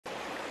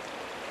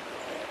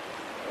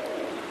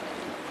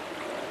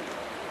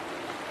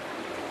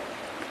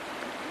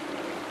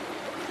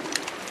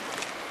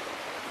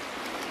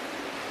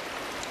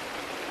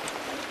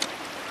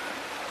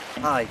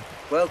Hi,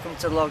 welcome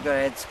to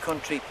Loggerheads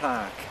Country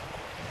Park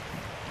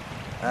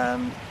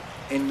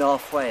in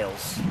North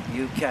Wales,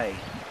 UK.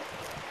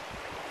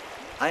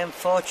 I am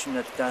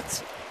fortunate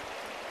that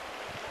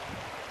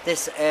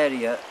this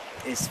area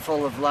is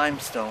full of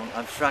limestone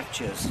and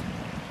fractures,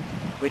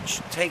 which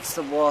takes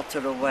the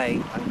water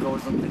away and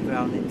goes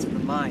underground into the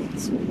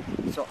mines.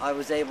 So I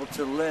was able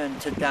to learn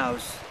to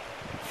dowse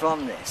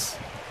from this.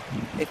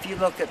 If you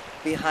look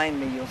behind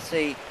me, you'll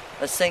see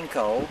a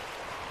sinkhole,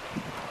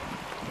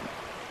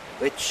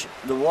 which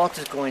the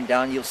water's going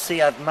down. You'll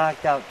see I've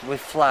marked out with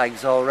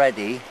flags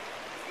already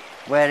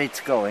where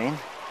it's going,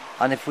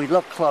 and if we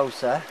look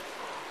closer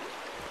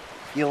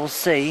you'll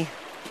see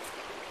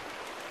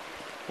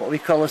what we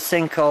call a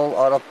sinkhole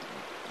or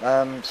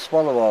a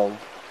swallow hole,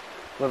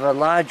 with a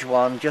large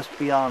one just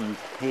beyond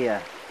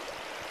here,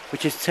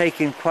 which is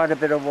taking quite a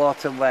bit of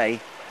water away,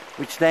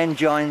 which then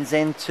joins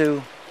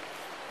into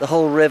the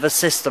whole river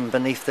system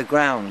beneath the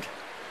ground.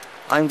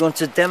 I'm going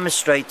to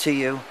demonstrate to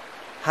you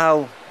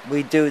how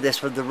we do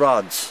this with the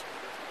rods.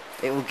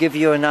 It will give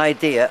you an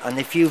idea, and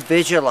if you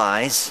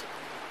visualize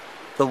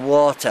the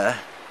water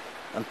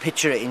and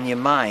picture it in your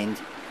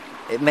mind,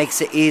 it makes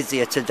it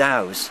easier to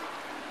dowse.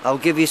 I'll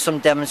give you some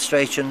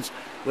demonstrations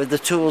with the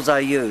tools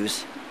I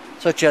use,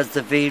 such as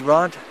the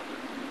V-rod,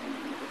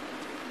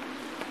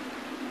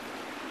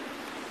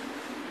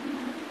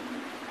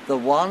 the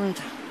wand,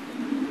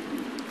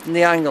 and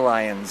the angle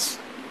irons.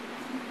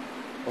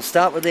 We'll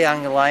start with the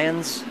angle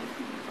irons.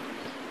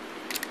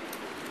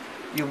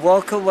 You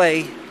walk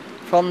away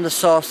from the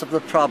source of the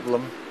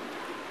problem,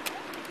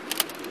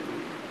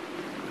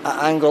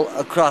 at angle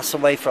across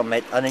away from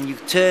it, and then you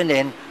turn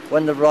in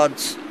when the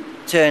rods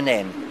turn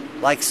in,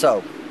 like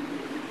so.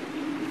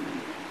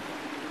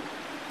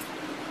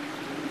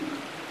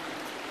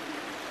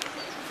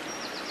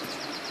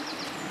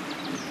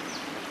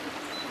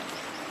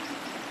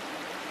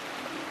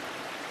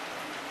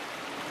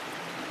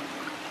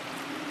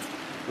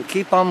 We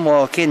keep on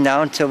walking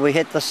now until we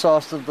hit the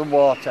source of the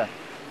water.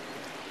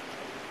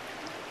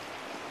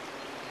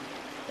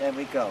 There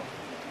we go.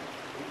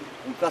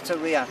 We've got a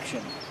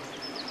reaction.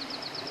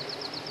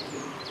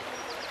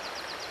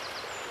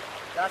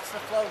 That's the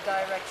flow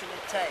direction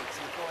it takes.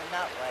 It's going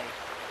that way,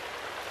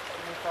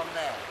 coming from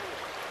there.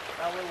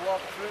 Now we'll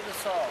walk through the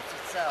source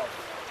itself.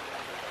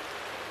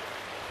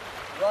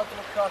 Rod them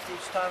across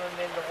each time I'm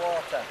in the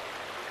water.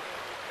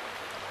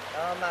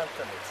 Now I'm out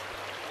of it.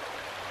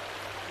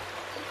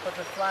 Put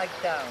the flag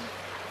down.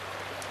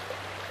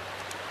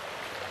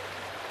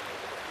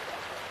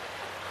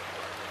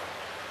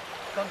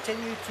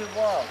 Continue to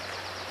walk.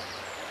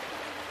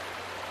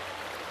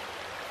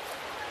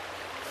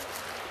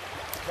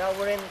 Now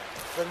we're in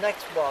the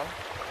next one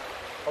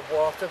of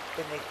water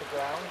beneath the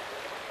ground,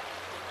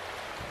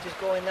 which is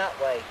going that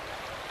way.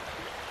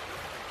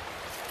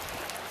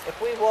 If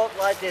we walk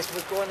like this,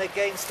 we're going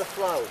against the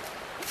flow.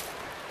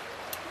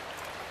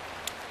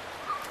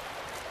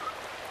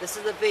 This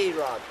is the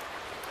V-rod.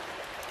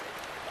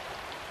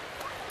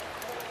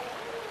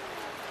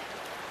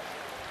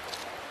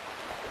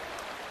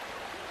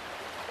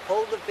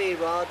 Hold the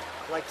V-rod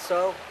like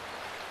so,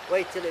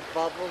 wait till it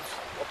bobbles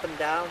up and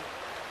down.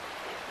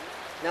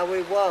 Now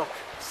we walk,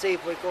 see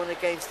if we're going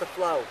against the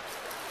flow.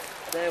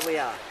 There we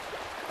are.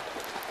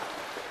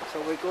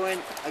 So we're going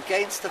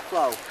against the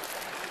flow.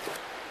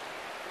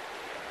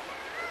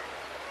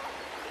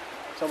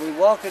 So we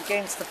walk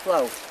against the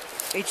flow.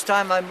 Each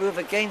time I move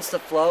against the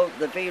flow,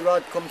 the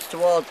V-rod comes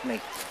towards me.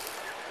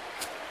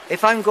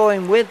 If I'm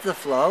going with the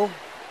flow,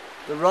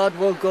 the rod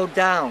will go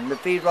down, the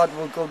V-rod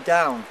will go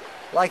down,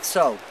 like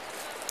so.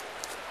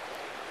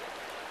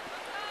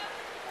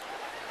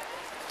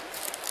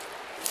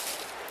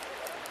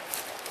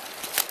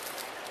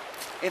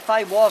 If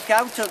I walk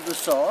out of the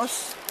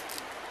source,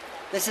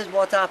 this is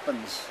what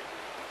happens.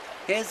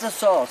 Here's the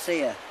source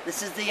here.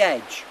 This is the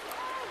edge.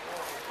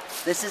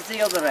 This is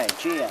the other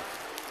edge here.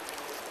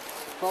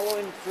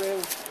 Following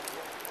through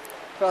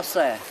across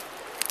there.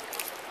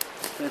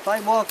 So if I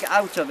walk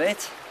out of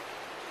it,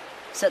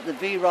 set the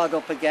V-rod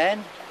up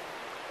again,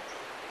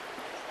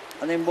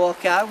 and then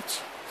walk out,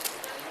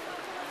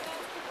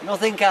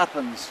 nothing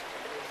happens.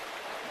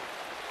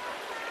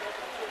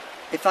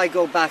 If I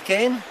go back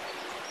in,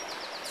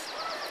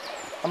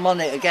 I'm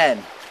on it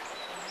again.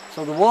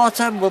 So the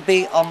water will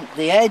be on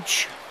the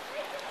edge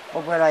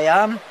of where I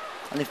am,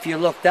 and if you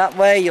look that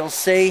way you'll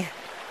see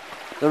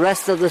the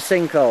rest of the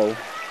sinkhole,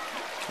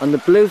 and the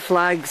blue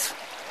flags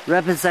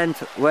represent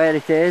where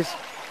it is.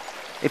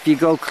 If you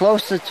go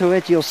closer to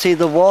it you'll see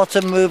the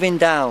water moving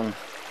down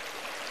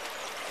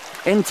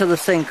into the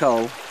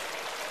sinkhole.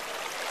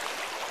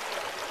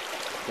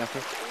 Got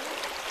it?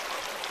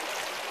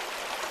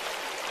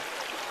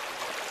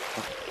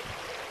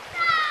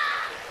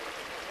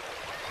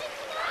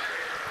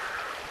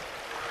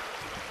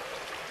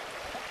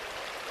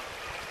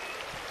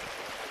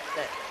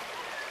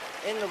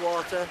 In the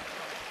water,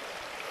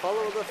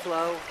 follow the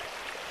flow,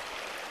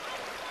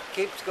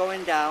 keeps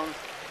going down,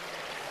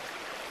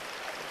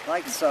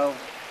 like so.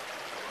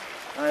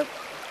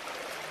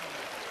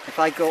 If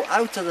I go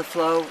out of the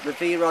flow, the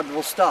V-rod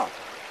will stop.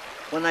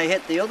 When I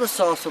hit the other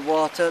source of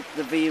water,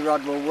 the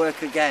V-rod will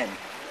work again.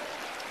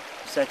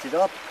 Set it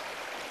up,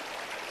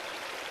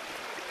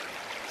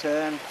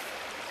 turn,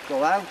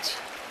 go out,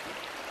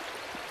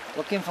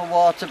 looking for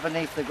water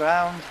beneath the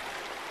ground,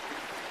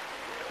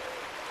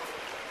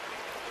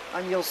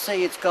 and you'll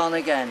see it's gone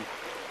again.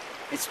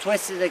 It's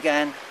twisted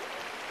again.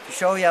 To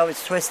show you how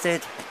it's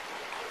twisted,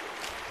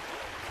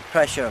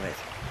 pressure of it.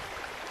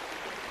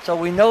 So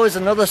we know there's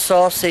another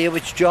source here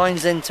which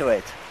joins into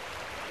it.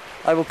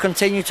 I will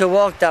continue to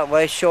walk that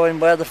way, showing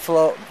where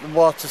the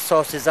water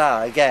sources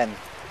are again,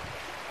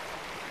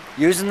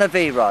 using the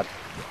V-rod.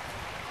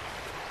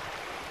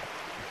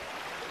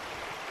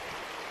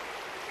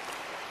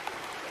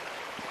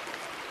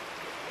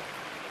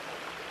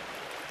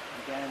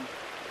 Again.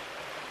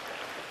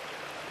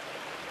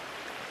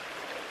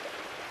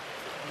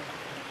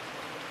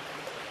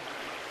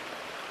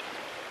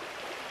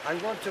 I'm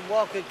going to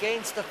walk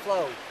against the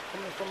flow,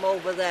 coming from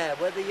over there,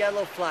 where the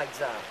yellow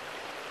flags are.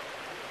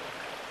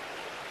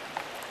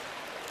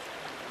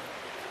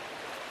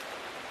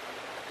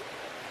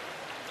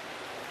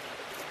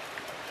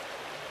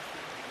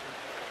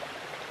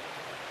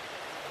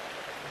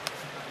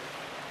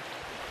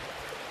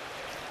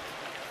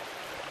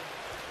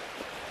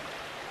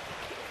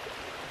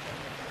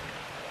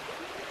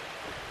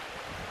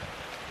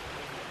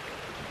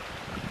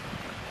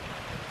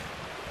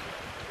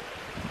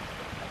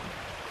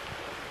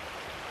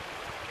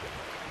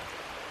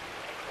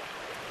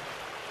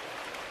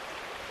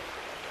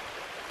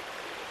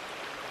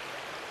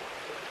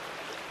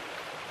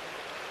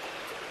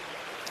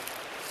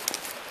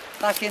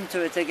 Back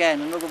into it again,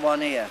 another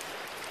one here.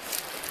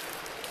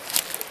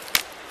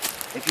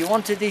 If you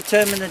want to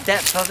determine the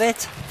depth of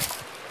it,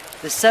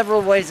 there's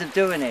several ways of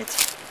doing it.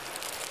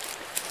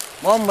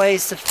 One way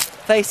is to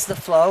face the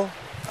flow,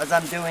 as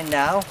I'm doing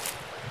now,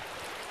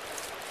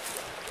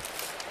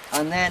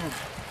 and then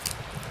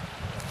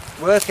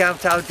work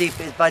out how deep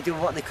it is by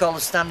doing what they call a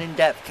standing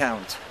depth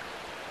count.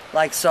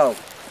 Like so.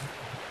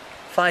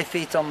 5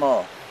 feet or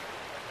more,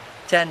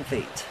 10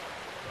 feet,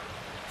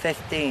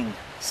 15,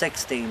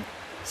 16,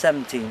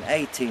 17,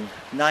 18,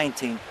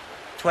 19,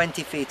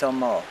 20 feet or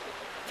more,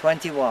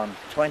 21,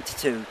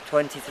 22,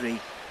 23,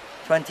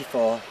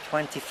 24,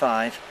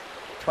 25,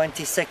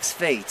 26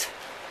 feet.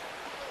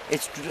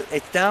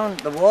 It's down,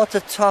 the water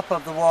top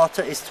of the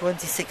water is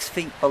 26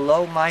 feet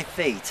below my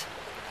feet,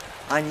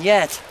 and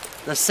yet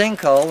the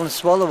sinkhole and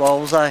swallow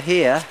holes are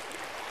here,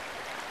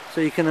 so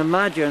you can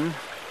imagine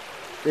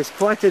there's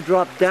quite a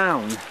drop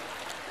down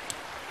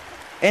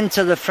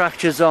into the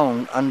fracture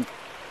zone and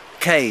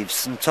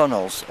caves and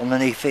tunnels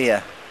underneath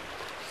here.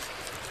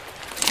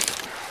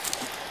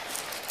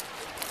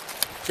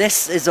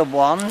 This is a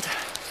wand.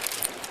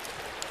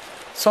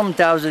 Some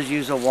dowsers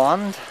use a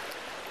wand.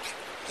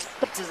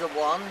 This is a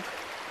wand.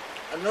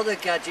 Another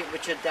gadget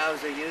which a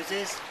dowser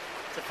uses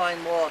to find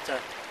water.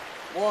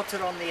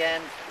 Water on the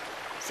end,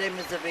 same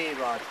as the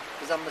V-rod,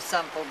 because I'm a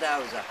sample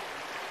dowser.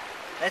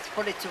 Let's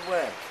put it to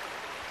work.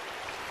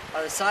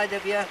 By the side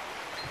of you,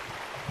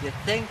 you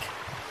think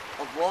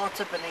of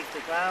water beneath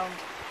the ground.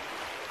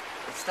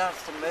 It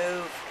starts to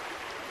move,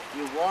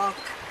 you walk,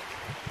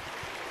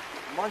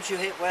 and once you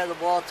hit where the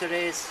water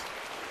is,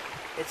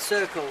 it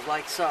circles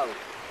like so.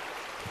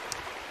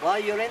 While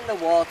you're in the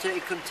water,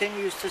 it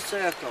continues to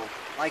circle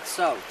like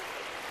so.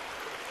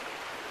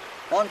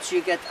 Once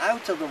you get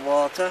out of the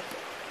water,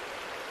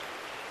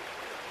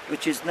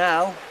 which is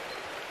now,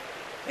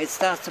 it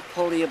starts to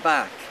pull you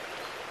back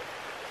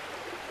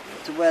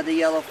to where the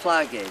yellow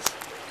flag is.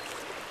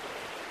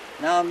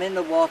 Now I'm in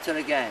the water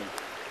again.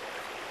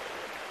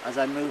 As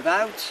I move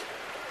out,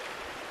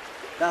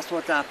 that's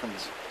what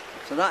happens.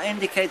 So that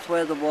indicates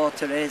where the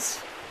water is.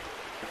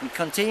 If we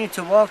continue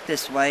to walk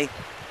this way,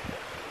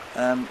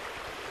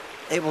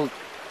 it will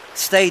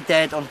stay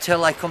dead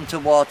until I come to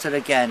water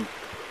again,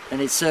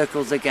 and it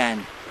circles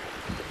again.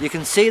 You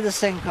can see the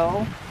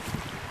sinkhole.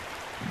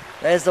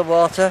 There's the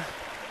water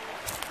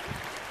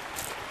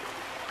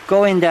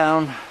going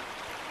down,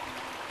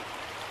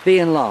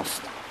 being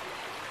lost.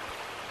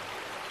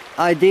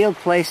 Ideal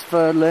place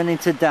for learning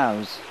to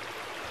dowse.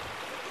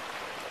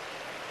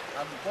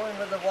 I'm going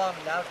with the wand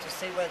now to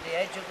see where the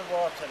edge of the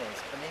water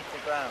is beneath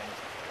the ground.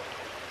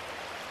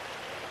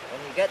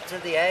 When you get to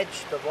the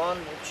edge, the wand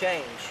will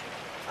change,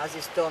 as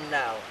it's done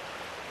now.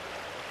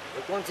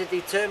 We're going to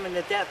determine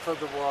the depth of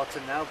the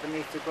water now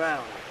beneath the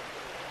ground.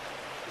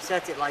 You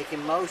set it like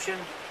in motion,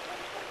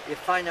 you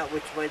find out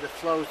which way the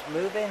flow's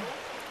moving.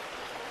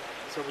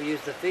 So we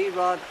use the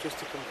V-rod just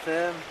to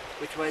confirm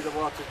which way the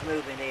water's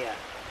moving here.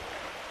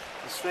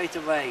 And straight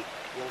away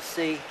you'll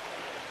see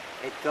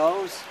it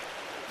goes.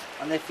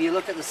 And if you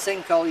look at the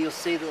sinkhole, you'll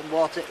see that the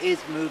water is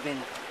moving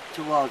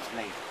towards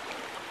me.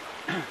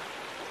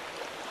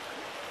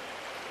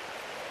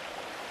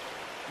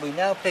 We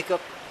now pick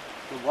up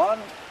the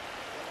wand.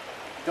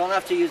 You don't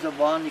have to use a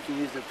wand, you can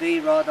use the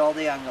V-rod or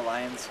the angle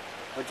irons.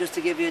 But just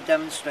to give you a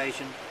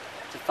demonstration,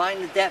 to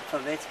find the depth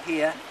of it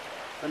here,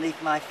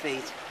 beneath my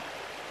feet,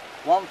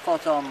 1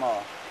 foot or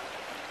more,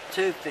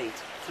 2 feet,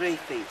 3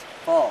 feet,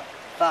 4,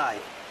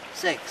 5,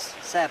 6,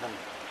 7,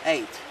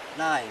 8,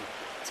 9,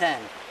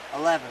 10,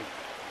 11,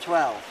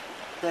 12,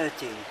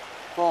 13,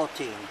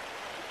 14,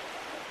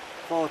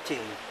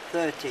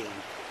 13,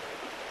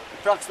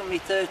 approximately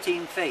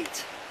 13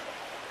 feet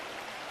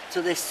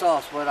to this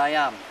source where I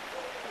am.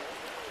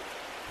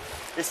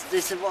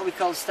 This is what we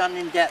call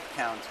standing depth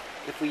count.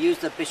 If we use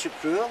the Bishop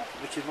rule,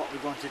 which is what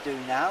we're going to do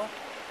now,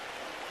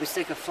 we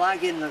stick a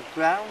flag in the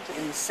ground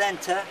in the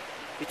centre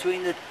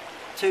between the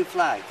two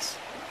flags,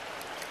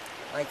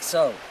 like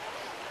so.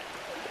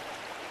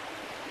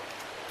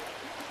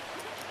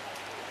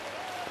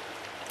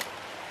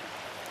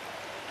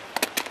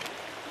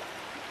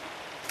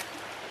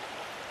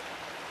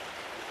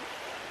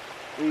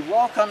 We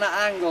walk on the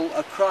angle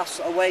across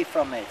away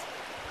from it.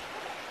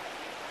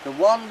 The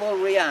one will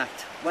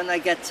react when I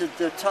get to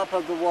the top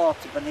of the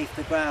water beneath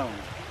the ground.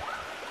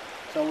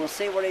 So we'll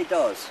see what it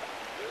does.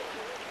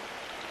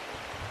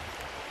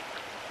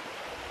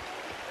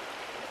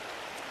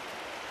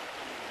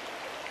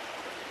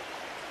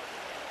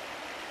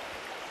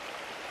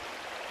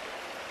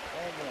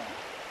 There we are.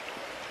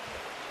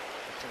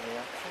 It's a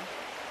reaction.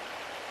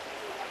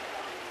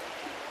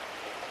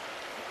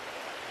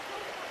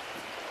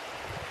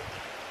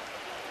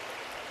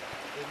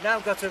 We've now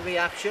got a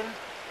reaction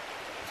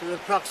to the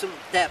approximate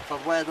depth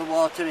of where the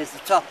water is, the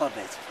top of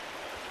it.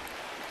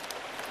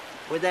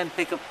 We then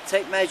pick up the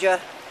tape measure,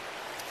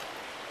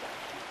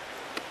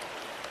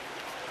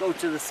 go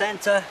to the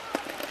centre,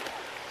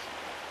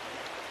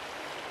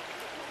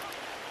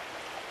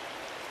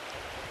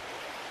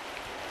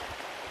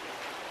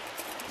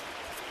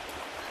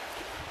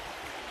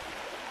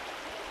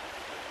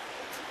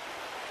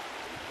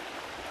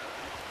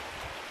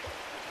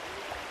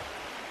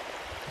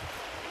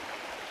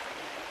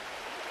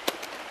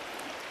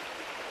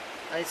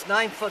 and it's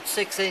 9 foot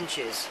 6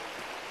 inches.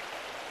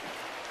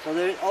 So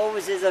there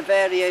always is a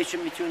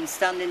variation between the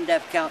standing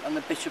depth count and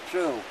the Bishop's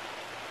rule.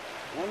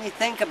 When you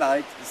think about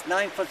it, it's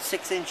 9 foot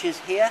 6 inches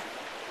here,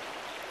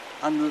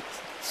 and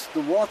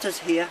the water's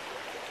here.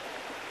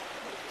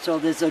 So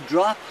there's a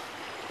drop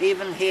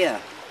even here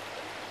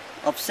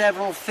of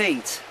several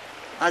feet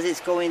as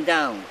it's going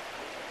down.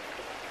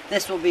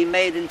 This will be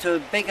made into a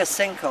bigger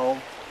sinkhole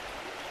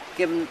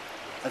given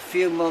a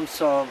few months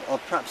or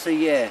perhaps a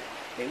year.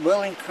 It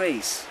will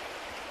increase.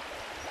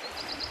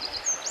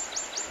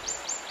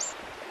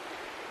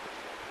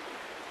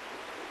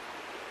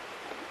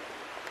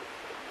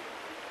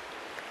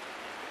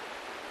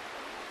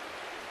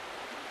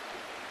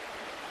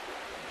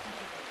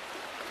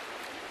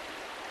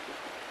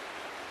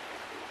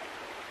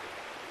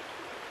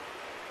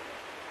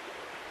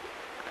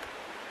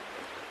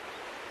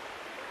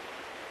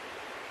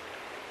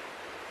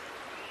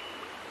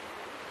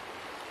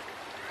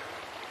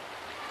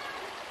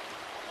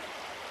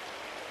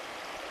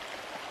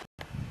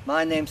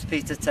 My name's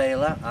Peter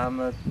Taylor. I'm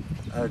a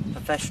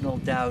professional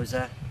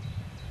dowser.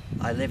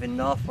 I live in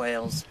North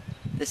Wales.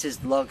 This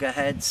is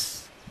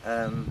Loggerheads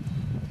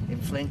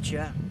in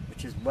Flintshire,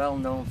 which is well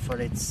known for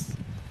its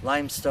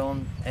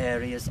limestone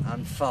areas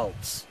and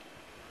faults.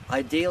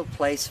 Ideal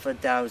place for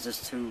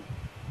dowsers to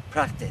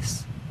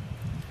practice.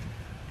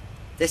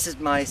 This is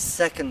my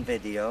second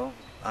video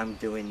I'm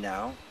doing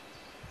now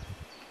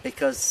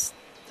because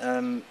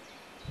the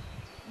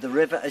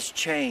river has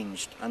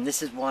changed, and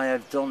this is why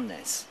I've done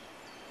this.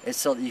 It's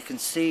so that you can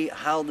see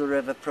how the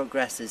river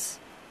progresses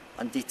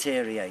and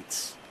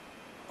deteriorates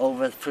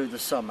through the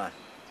summer.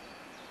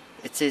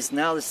 It is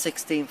now the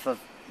 16th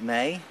of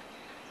May,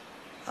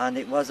 and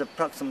it was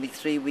approximately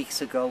 3 weeks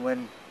ago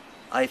when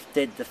I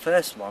did the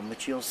first one,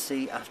 which you'll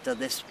see after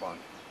this one.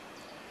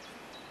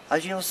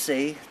 As you'll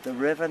see, the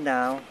river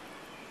now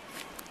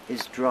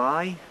is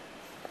dry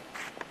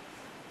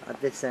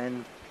at this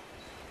end,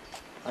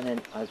 and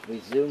then as we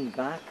zoom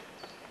back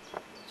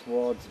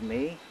towards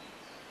me,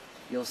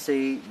 you'll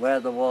see where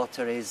the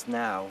water is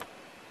now.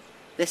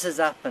 This has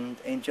happened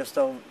in just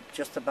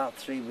about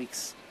 3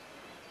 weeks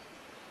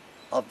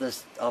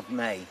of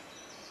May.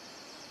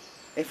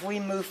 If we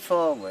move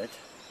forward,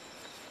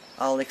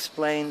 I'll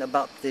explain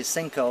about the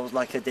sinkholes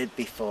like I did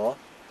before,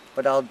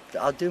 but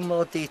I'll do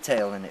more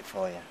detail in it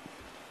for you.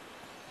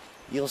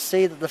 You'll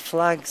see that the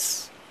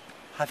flags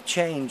have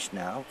changed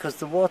now because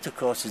the water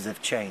courses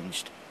have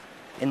changed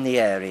in the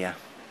area.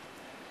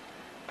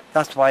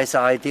 That's why it's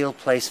an ideal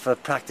place for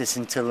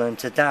practicing to learn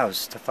to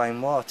dowse, to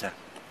find water.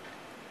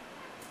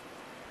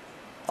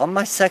 On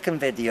my second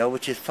video,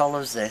 which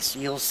follows this,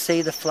 you'll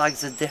see the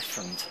flags are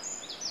different.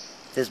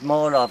 There's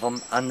more of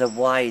them and they're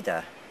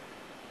wider.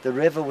 The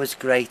river was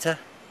greater,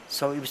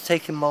 so it was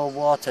taking more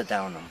water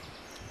down them.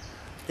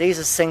 These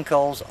are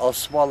sinkholes or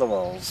swallow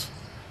holes.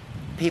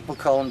 People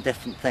call them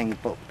different things,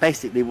 but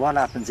basically what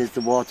happens is the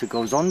water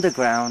goes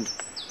underground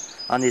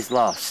and is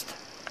lost.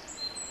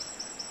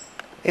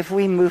 If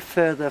we move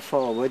further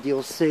forward,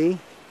 you'll see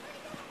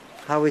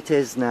how it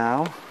is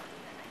now.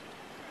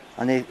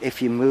 And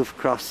if you move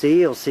across here,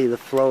 you'll see the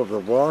flow of the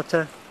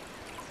water.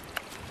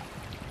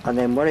 And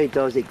then what it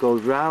does, it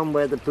goes round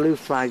where the blue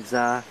flags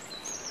are,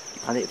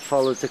 and it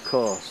follows the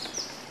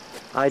course.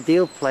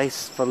 ideal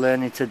place for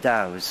learning to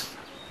dowse.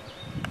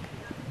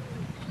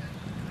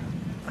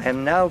 I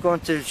am now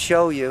going to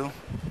show you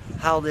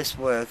how this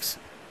works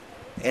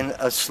in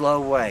a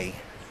slow way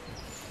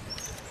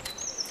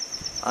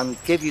and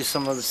give you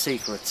some of the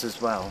secrets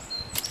as well.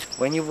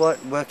 When you're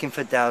working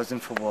for dowsing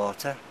for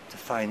water, to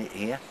find it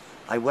here,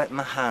 I wet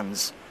my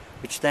hands,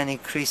 which then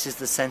increases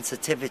the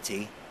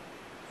sensitivity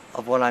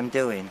of what I'm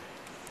doing.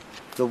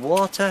 The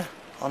water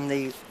on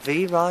the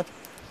V-rod,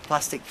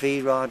 plastic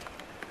V-rod,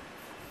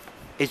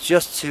 is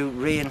just to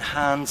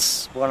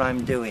re-enhance what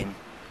I'm doing,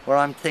 what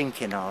I'm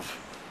thinking of.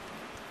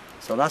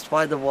 So that's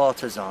why the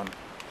water's on.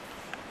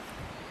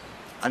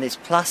 And it's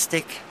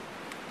plastic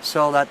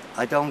so that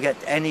I don't get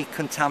any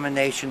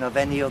contamination of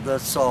any other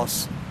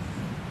source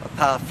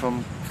apart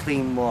from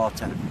clean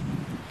water.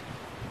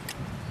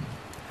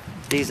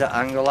 These are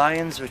angle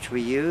irons which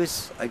we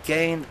use.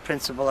 Again, the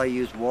principle, I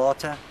use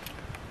water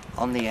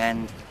on the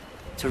end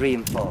to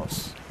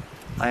reinforce.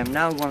 I am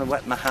now going to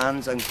wet my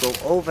hands and go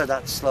over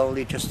that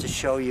slowly just to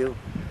show you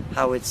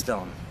how it's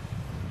done.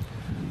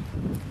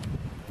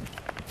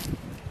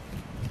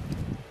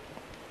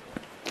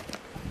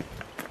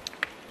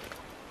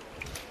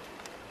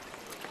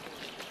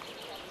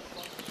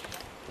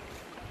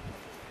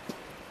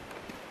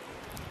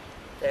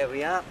 There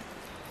we are.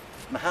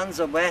 My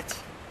hands are wet.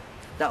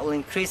 That will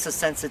increase the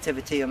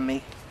sensitivity on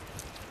me.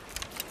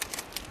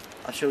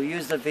 I shall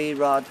use the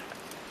V-rod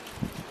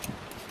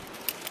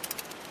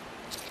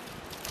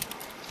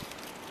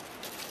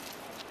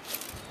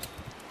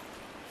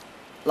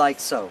like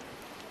so.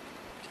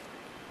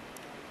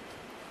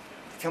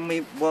 Can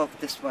we walk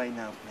this way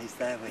now, please?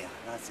 There we are,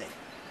 that's it.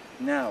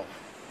 Now,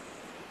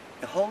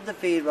 you hold the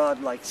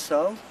V-rod like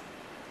so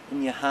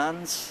in your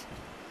hands.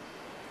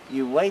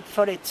 You wait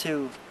for it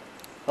to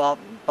bob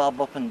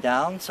up and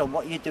down. So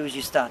what you do is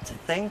you start to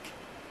think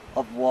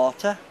of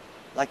water,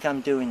 like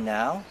I'm doing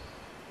now.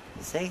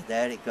 You see,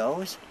 there it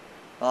goes,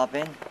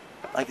 bobbing,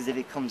 like as if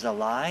it comes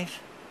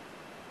alive.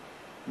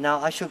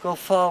 Now I shall go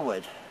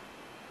forward.